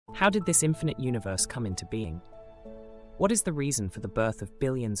How did this infinite universe come into being? What is the reason for the birth of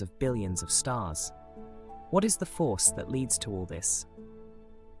billions of stars? What is the force that leads to all this?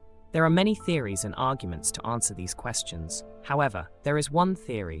 There are many theories and arguments to answer these questions. However, there is one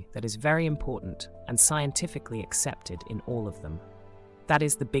theory that is very important and scientifically accepted in all of them. That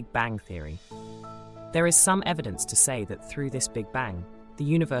is the Big Bang theory. There is some evidence to say that through this Big Bang, the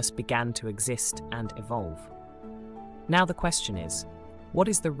universe began to exist and evolve. Now the question is, what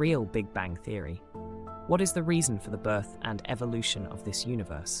is the real Big Bang theory? What is the reason for the birth and evolution of this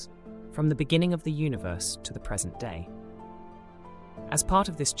universe, from the beginning of the universe to the present day? As part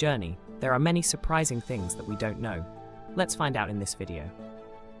of this journey, there are many surprising things that we don't know. Let's find out in this video.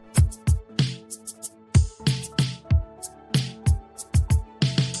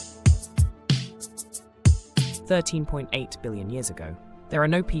 $13.8 billion years ago. There are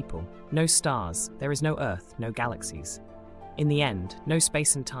no people, no stars, there is no Earth, no galaxies. In the end, no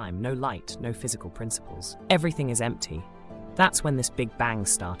space and time, no light, no physical principles. Everything is empty. That's when this Big Bang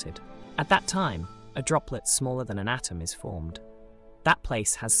started. At that time, a droplet smaller than an atom is formed. That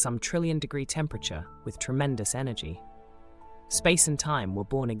place has some trillion-degree temperature with tremendous energy. Space and time were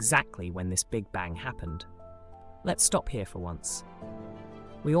born exactly when this Big Bang happened. Let's stop here for once.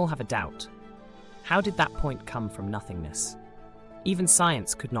 We all have a doubt. How did that point come from nothingness? Even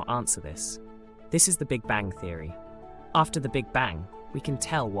science could not answer this. This is the Big Bang theory. After the Big Bang, we can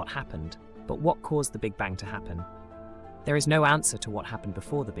tell what happened, but what caused the Big Bang to happen? There is no answer to what happened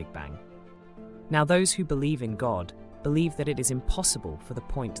before the Big Bang. Now, those who believe in God believe that it is impossible for the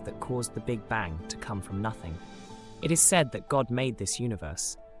point that caused the Big Bang to come from nothing. It is said that God made this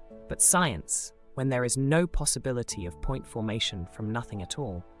universe, but science, when there is no possibility of point formation from nothing at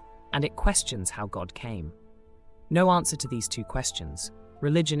all, and it questions how God came. No answer to these two questions.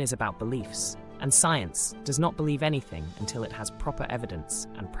 Religion is about beliefs, and science does not believe anything until it has proper evidence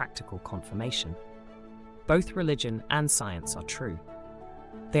and practical confirmation. Both religion and science are true.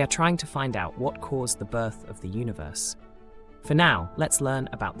 They are trying to find out what caused the birth of the universe. For now, let's learn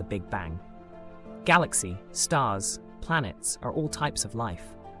about the Big Bang. Galaxy, stars, planets are all types of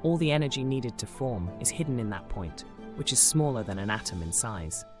life. All the energy needed to form is hidden in that point, which is smaller than an atom in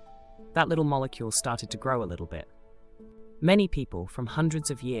size. That little molecule started to grow a little bit. Many people from hundreds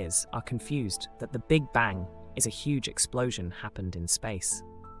of years are confused that the Big Bang is a huge explosion happened in space.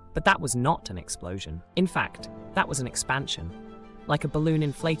 But that was not an explosion. In fact, that was an expansion. Like a balloon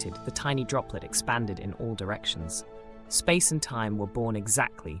inflated, the tiny droplet expanded in all directions. Space and time were born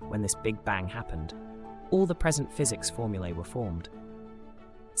exactly when this Big Bang happened. All the present physics formulae were formed.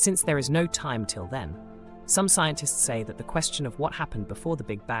 Since there is no time till then, some scientists say that the question of what happened before the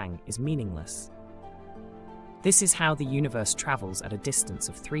Big Bang is meaningless. This is how the universe travels at a distance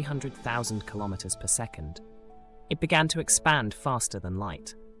of 300,000 kilometers per second. It began to expand faster than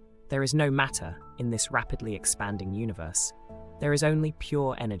light. There is no matter in this rapidly expanding universe. There is only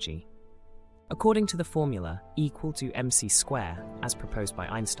pure energy. According to the formula E equal to mc square, as proposed by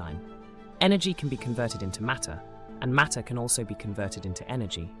Einstein, energy can be converted into matter, and matter can also be converted into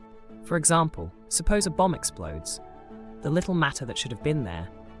energy. For example, suppose a bomb explodes. The little matter that should have been there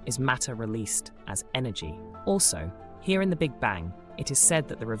is matter released as energy. Also, here in the Big Bang, it is said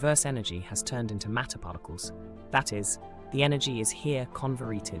that the reverse energy has turned into matter particles. That is, the energy is here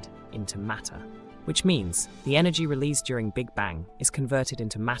converted into matter, which means the energy released during Big Bang is converted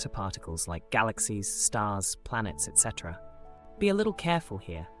into matter particles like galaxies, stars, planets, etc. Be a little careful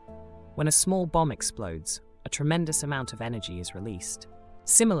here. When a small bomb explodes, a tremendous amount of energy is released.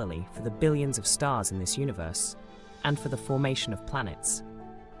 Similarly, for the billions of stars in this universe, and for the formation of planets,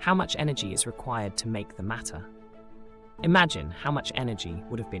 how much energy is required to make the matter? Imagine how much energy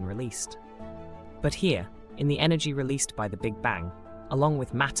would have been released. But here, in the energy released by the Big Bang, along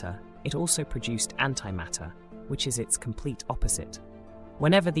with matter, it also produced antimatter, which is its complete opposite.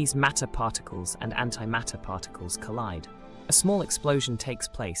 Whenever these matter particles and antimatter particles collide, a small explosion takes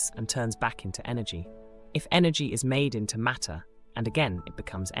place and turns back into energy. If energy is made into matter, and again it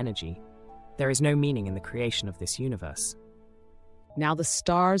becomes energy, there is no meaning in the creation of this universe. Now the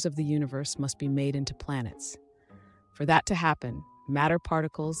stars of the universe must be made into planets. For that to happen, matter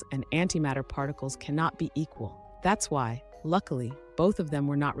particles and antimatter particles cannot be equal. That's why, luckily, both of them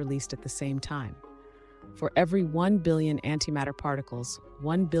were not released at the same time. For every 1 billion antimatter particles,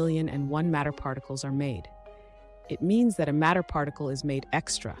 1 billion and 1 matter particles are made. It means that a matter particle is made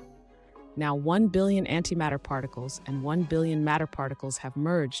extra. Now 1 billion antimatter particles and 1 billion matter particles have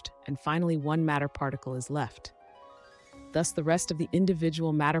merged, and finally 1 matter particle is left. Thus, the rest of the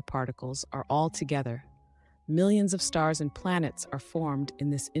individual matter particles are all together. Millions of stars and planets are formed in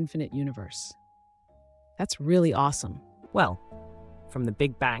this infinite universe. That's really awesome. Well, from the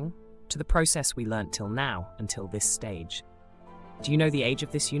Big Bang to the process we learnt till now until this stage. Do you know the age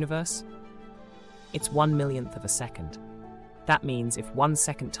of this universe? It's 1/1,000,000th of a second. That means if 1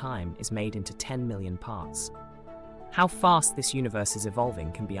 second time is made into 10 million parts. How fast this universe is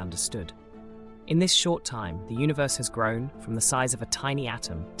evolving can be understood. In this short time, the universe has grown from the size of a tiny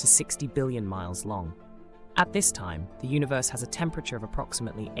atom to 60 billion miles long. At this time, the universe has a temperature of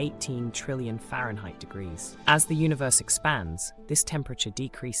approximately 18 trillion Fahrenheit degrees. As the universe expands, this temperature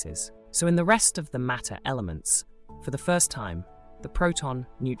decreases. So in the rest of the matter elements, for the first time, the proton,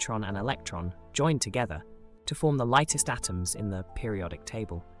 neutron, and electron join together to form the lightest atoms in the periodic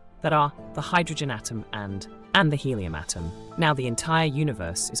table, that are the hydrogen atom and the helium atom. Now the entire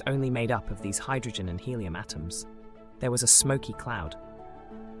universe is only made up of these hydrogen and helium atoms. There was a smoky cloud.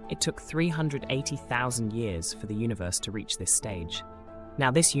 It took 380,000 years for the universe to reach this stage. Now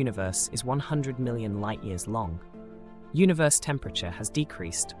this universe is 100 million light years long. Universe temperature has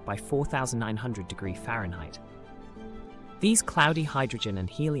decreased by 4,900 degrees Fahrenheit. These cloudy hydrogen and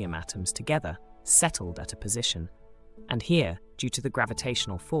helium atoms together settled at a position, and here, due to the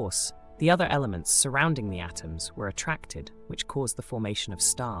gravitational force, the other elements surrounding the atoms were attracted, which caused the formation of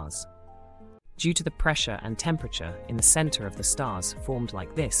stars. Due to the pressure and temperature in the center of the stars formed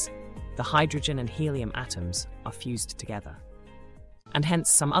like this, the hydrogen and helium atoms are fused together. And hence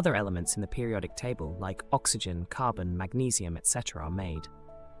some other elements in the periodic table like oxygen, carbon, magnesium, etc. are made.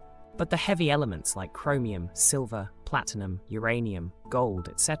 But the heavy elements like chromium, silver, platinum, uranium, gold,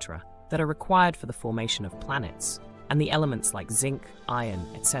 etc. that are required for the formation of planets, and the elements like zinc, iron,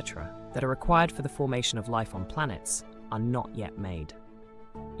 etc. that are required for the formation of life on planets are not yet made.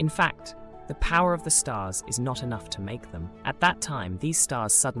 In fact, the power of the stars is not enough to make them. At that time, these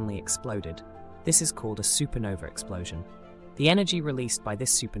stars suddenly exploded. This is called a supernova explosion. The energy released by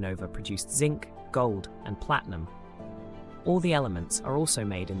this supernova produced zinc, gold, and platinum. All the elements are also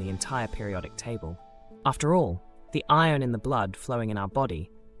made in the entire periodic table. After all, the iron in the blood flowing in our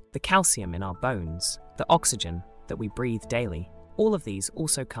body, the calcium in our bones, the oxygen that we breathe daily, all of these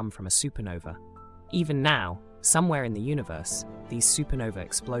also come from a supernova. Even now, somewhere in the universe, these supernova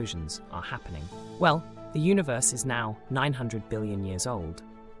explosions are happening. Well, the universe is now 900 billion years old.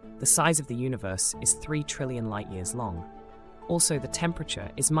 The size of the universe is 3 trillion light years long. Also, the temperature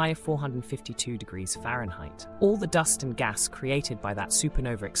is -452 degrees Fahrenheit. All the dust and gas created by that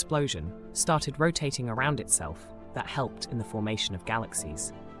supernova explosion started rotating around itself. That helped in the formation of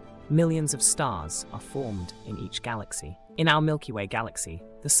galaxies. Millions of stars are formed in each galaxy. In our Milky Way galaxy,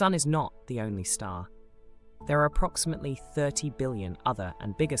 the Sun is not the only star. There are approximately 30 billion other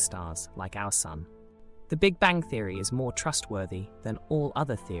and bigger stars like our Sun. The Big Bang theory is more trustworthy than all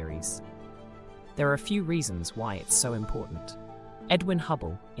other theories. There are a few reasons why it's so important. Edwin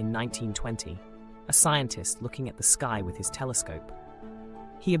Hubble, in 1920, a scientist looking at the sky with his telescope,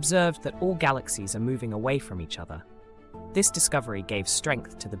 he observed that all galaxies are moving away from each other. This discovery gave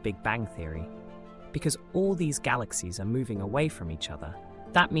strength to the Big Bang theory. Because all these galaxies are moving away from each other,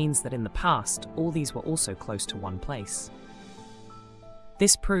 that means that in the past, all these were also close to one place.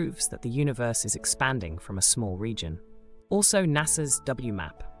 This proves that the universe is expanding from a small region. Also, NASA's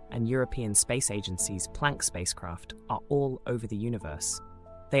WMAP and European Space Agency's Planck spacecraft are all over the universe.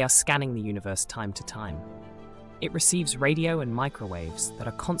 They are scanning the universe time to time. It receives radio and microwaves that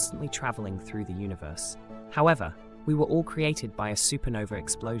are constantly traveling through the universe. However, we were all created by a supernova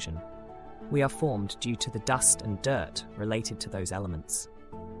explosion. We are formed due to the dust and dirt related to those elements.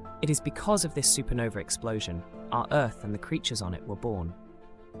 It is because of this supernova explosion, our Earth and the creatures on it were born.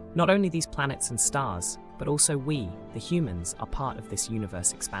 Not only these planets and stars, but also we, the humans, are part of this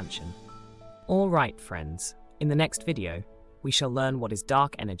universe expansion. All right, friends, in the next video, we shall learn what is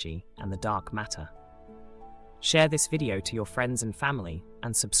dark energy and the dark matter. Share this video to your friends and family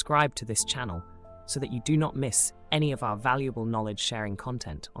and subscribe to this channel so that you do not miss any of our valuable knowledge sharing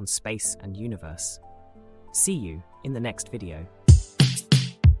content on space and universe. See you in the next video.